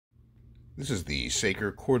This is the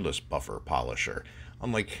Saker cordless buffer polisher.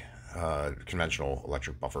 Unlike conventional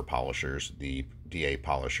electric buffer polishers, the DA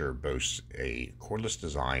polisher boasts a cordless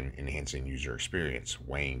design enhancing user experience.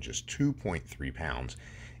 Weighing just 2.3 pounds,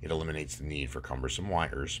 it eliminates the need for cumbersome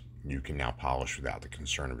wires. You can now polish without the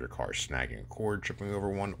concern of your car snagging a cord, tripping over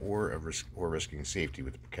one, or risking safety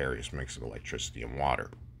with a precarious mix of electricity and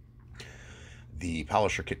water. The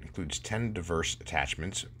polisher kit includes 10 diverse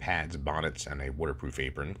attachments, pads, bonnets, and a waterproof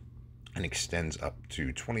apron, and extends up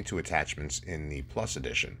to 22 attachments in the Plus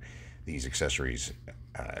edition. These accessories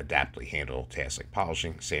adeptly handle tasks like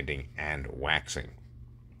polishing, sanding, and waxing.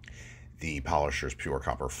 The Polisher's pure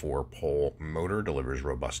copper 4-pole motor delivers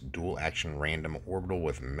robust dual-action random orbital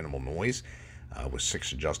with minimal noise. With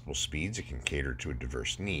 6 adjustable speeds, it can cater to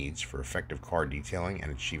diverse needs for effective car detailing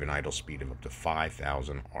and achieve an idle speed of up to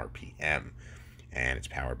 5,000 RPM. And it's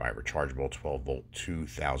powered by a rechargeable 12-volt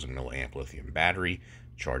 2,000 milliamp lithium battery.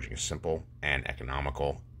 Charging is simple and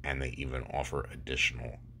economical, and they even offer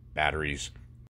additional batteries.